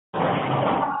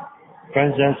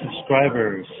Friends and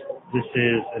subscribers, this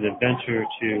is an adventure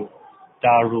to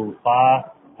Darul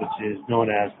Ba, which is known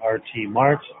as RT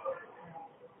Mart,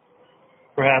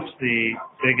 perhaps the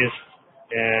biggest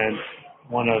and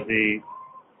one of the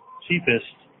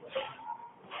cheapest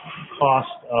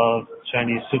cost of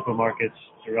Chinese supermarkets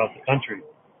throughout the country.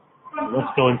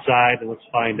 Let's go inside and let's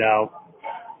find out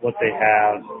what they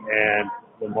have and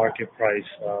the market price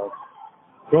of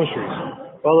groceries.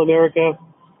 Well, America,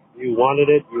 you wanted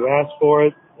it, you asked for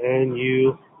it, and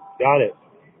you got it.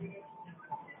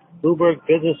 Bloomberg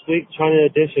Business Week China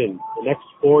Edition, the next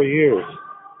 4 years.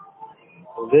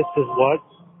 And this is what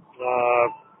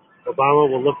Obama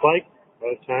will look like by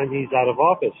the time he's out of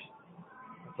office.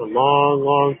 It's a long,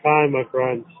 long time, my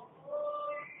friends.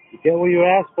 You get what you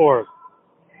asked for.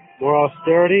 More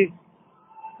austerity,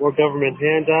 more government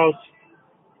handouts,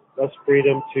 less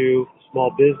freedom to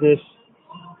small business,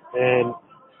 and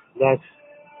less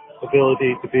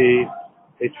ability to be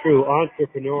a true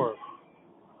entrepreneur.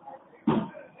 There's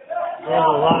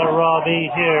a lot of raw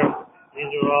meat here.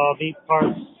 These are all meat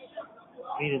parts,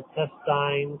 meat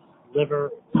intestines,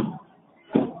 liver.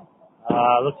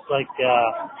 Looks like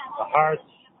the hearts,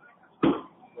 the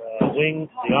wings,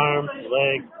 the arms, the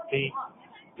legs, the feet,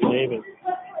 you name it.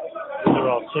 These are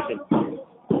all chicken.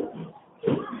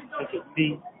 Chicken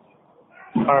feet,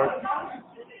 heart,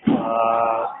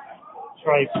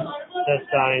 stripes,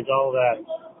 intestines, all that.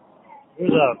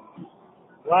 Here's a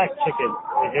black chicken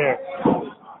right here.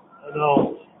 I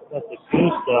know that's a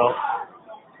goose though.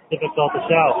 Difficult to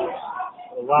tell.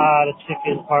 A lot of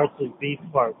chicken parts and beef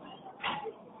parts.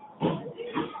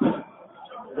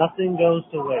 Nothing goes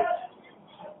to waste.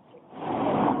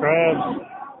 Crabs.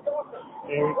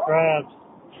 Hairy crabs.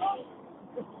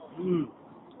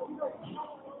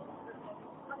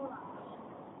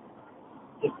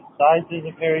 Different sizes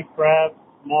of hairy crab.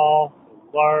 Small,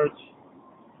 large.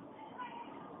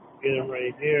 Get them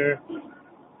right here.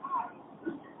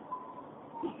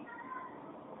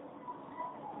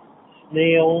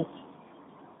 Snails.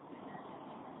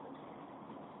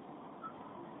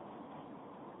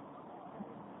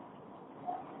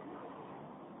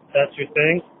 That's your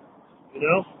thing, you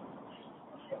know?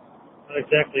 Not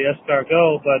exactly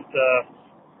escargot, but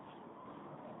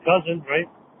cousin, right?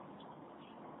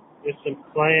 There's some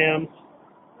clams.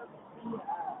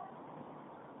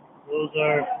 Those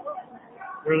are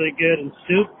really good in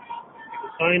soup. You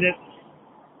can find it.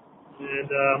 And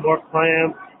more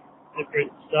clams,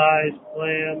 different size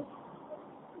clams.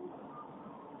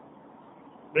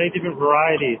 Many different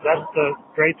varieties. That's the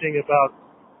great thing about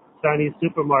Chinese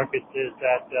supermarkets is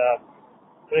that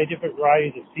many different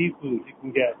varieties of seafood you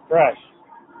can get fresh.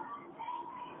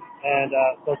 And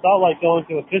so it's all like going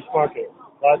to a fish market,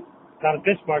 but it's not a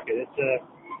fish market, it's a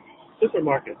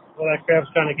supermarket. Well, that crab's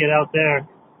trying to get out there.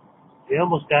 He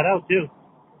almost got out too.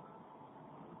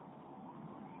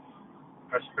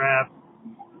 Fresh crab.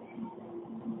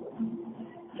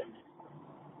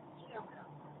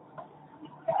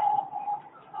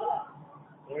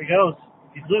 There he goes.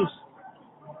 He's loose.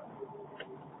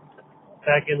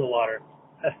 Back in the water.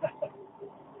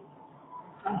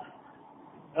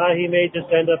 He may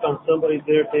just end up on somebody's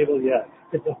dinner table yet.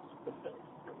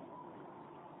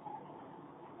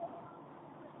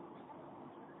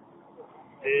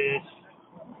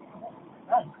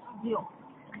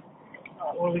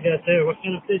 What do we got there? What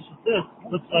kind of fish is this?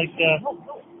 Looks like,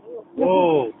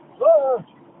 whoa,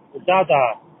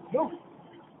 dada.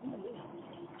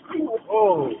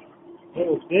 Oh, that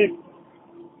was big.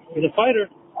 He's a fighter.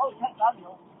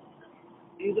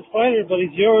 He's a fighter, but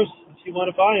he's yours if you want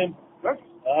to buy him.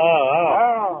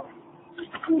 Oh.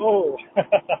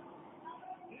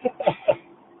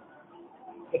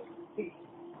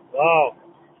 Wow.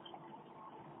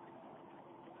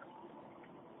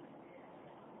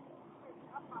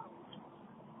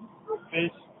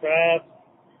 Fish, crab.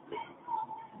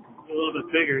 A little bit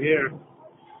bigger here.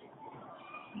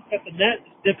 Got the net,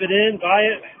 dip it in, buy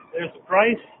it. There's the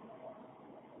price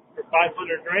for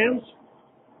 500 grams.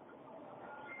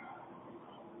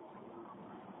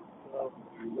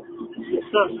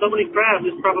 So many crabs.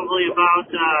 There's probably about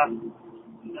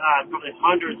probably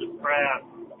hundreds of crabs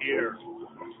here,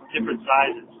 different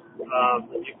sizes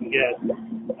that you can get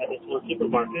at this one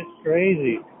supermarket. It's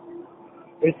crazy.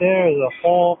 Right there is a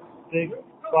whole big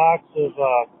box of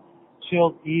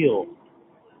chilled eel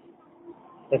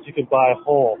that you can buy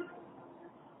whole.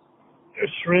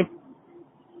 There's shrimp,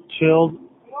 chilled.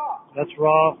 That's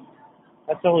raw.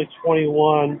 That's only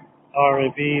 21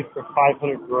 RMB for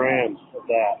 500 grams of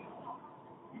that.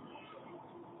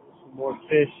 Some more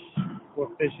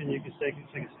fishing you can take a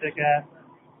stick at.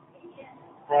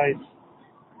 Price.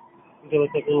 It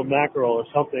looks like a little mackerel or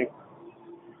something.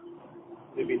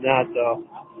 Maybe not though.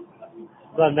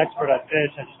 I'm not an expert on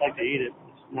fish. I just like to eat it.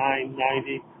 It's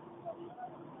 $9.90.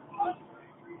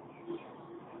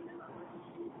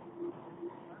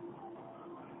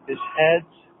 Fish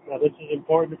heads. Now this is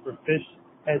important for fish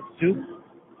head soup.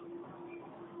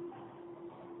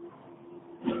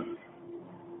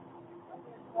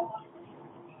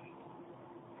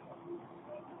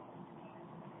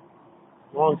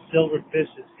 Long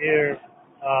silverfish is here.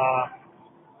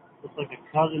 Looks like a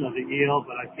cousin of the eel,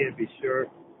 but I can't be sure.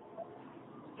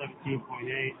 17.8.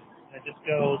 It just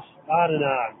goes on and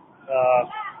on.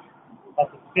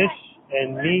 Lots of fish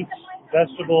and meats,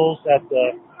 vegetables at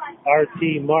the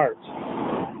RT Mart.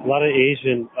 A lot of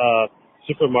Asian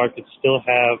supermarkets still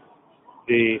have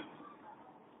the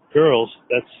girls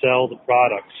that sell the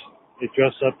products. They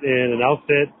dress up in an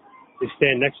outfit. They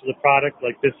stand next to the product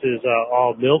like this is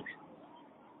all milk.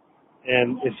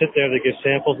 And they sit there, they give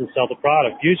samples and sell the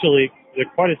product. Usually, they're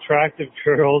quite attractive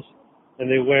girls, and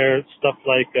they wear stuff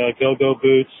like go-go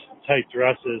boots, tight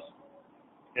dresses,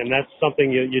 and that's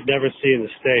something you'd never see in the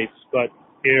States. But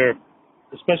here,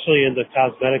 especially in the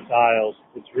cosmetics aisles,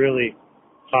 it's really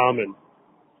common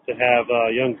to have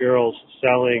young girls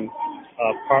selling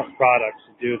products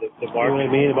to do the marketing. You know what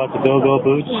I mean about the go-go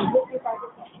boots?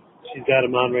 She's got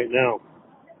them on right now.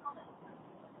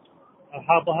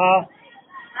 Habaha?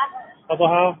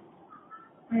 Habaha?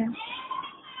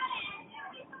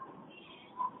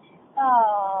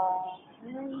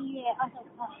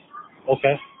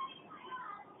 Okay.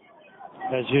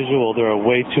 As usual, there are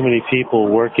way too many people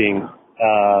working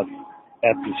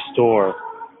at the store,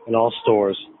 in all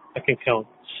stores. I can count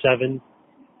seven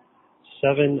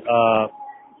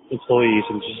employees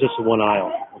in just one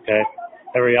aisle. Okay,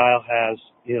 every aisle has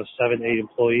 7, 8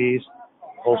 employees.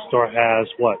 The whole store has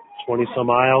 20 some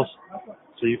aisles.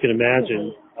 So you can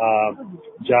imagine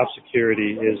job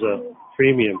security is a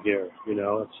premium here.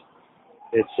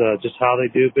 It's just how they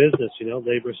do business.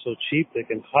 Labor's so cheap they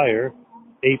can hire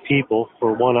 8 people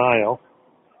for one aisle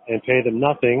and pay them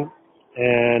nothing.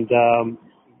 And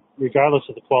regardless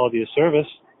of the quality of service,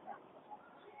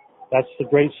 that's the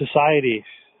great society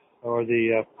or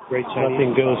the great Chinese.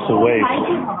 Nothing goes to waste.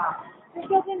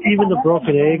 Even the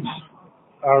broken eggs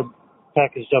are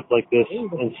packaged up like this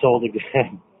and sold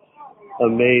again.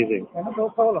 Amazing.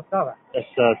 That's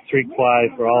 3 kwai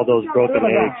for all those broken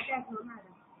eggs.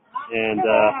 And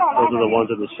those are the ones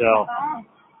in the shell.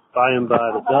 Buy them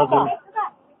by the dozen.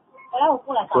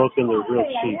 Broken, they're real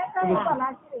cheap.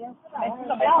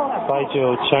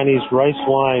 Baijiu Chinese rice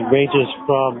wine ranges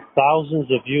from thousands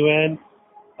of yuan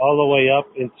all the way up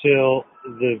until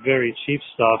the very cheap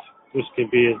stuff, which can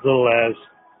be as little as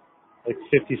like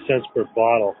 50 cents per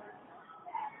bottle.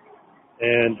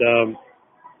 And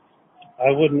I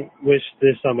wouldn't wish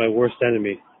this on my worst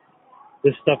enemy.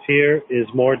 This stuff here is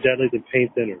more deadly than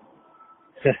paint thinner.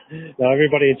 Now,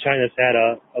 everybody in China's had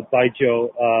a baijiu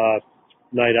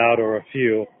night out or a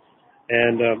few,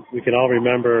 and we can all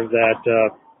remember that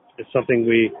it's something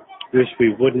we wish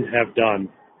we wouldn't have done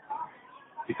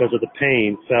because of the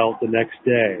pain felt the next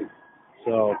day.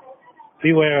 So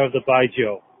beware of the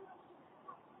baijiu.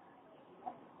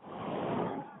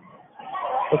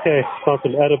 Okay, found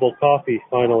some edible coffee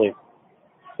finally.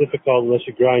 Difficult unless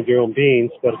you grind your own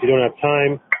beans, but if you don't have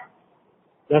time,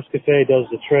 Nescafe does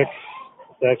the trick.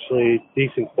 It's actually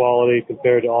decent quality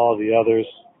compared to all the others,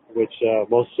 which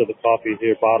most of the coffee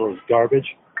here bottled is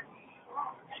garbage.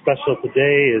 Special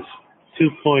today is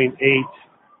 2.8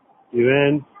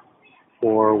 yuan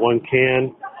for 1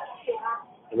 can,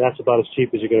 and that's about as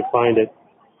cheap as you're going to find it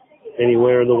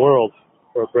anywhere in the world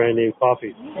for a brand name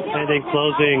coffee. And in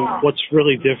closing, what's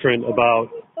really different about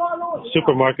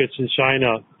supermarkets in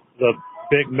China, the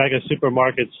big mega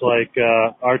supermarkets like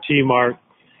RT Mart,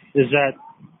 is that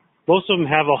most of them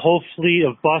have a whole fleet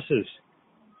of buses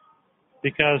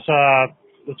because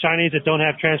the Chinese that don't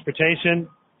have transportation,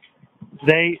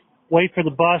 they wait for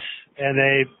the bus and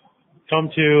they come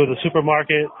to the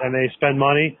supermarket and they spend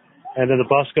money and then the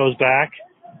bus goes back,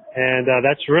 and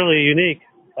that's really unique.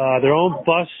 Their own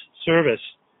bus service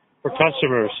for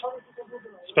customers,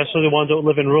 especially the ones that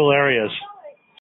live in rural areas.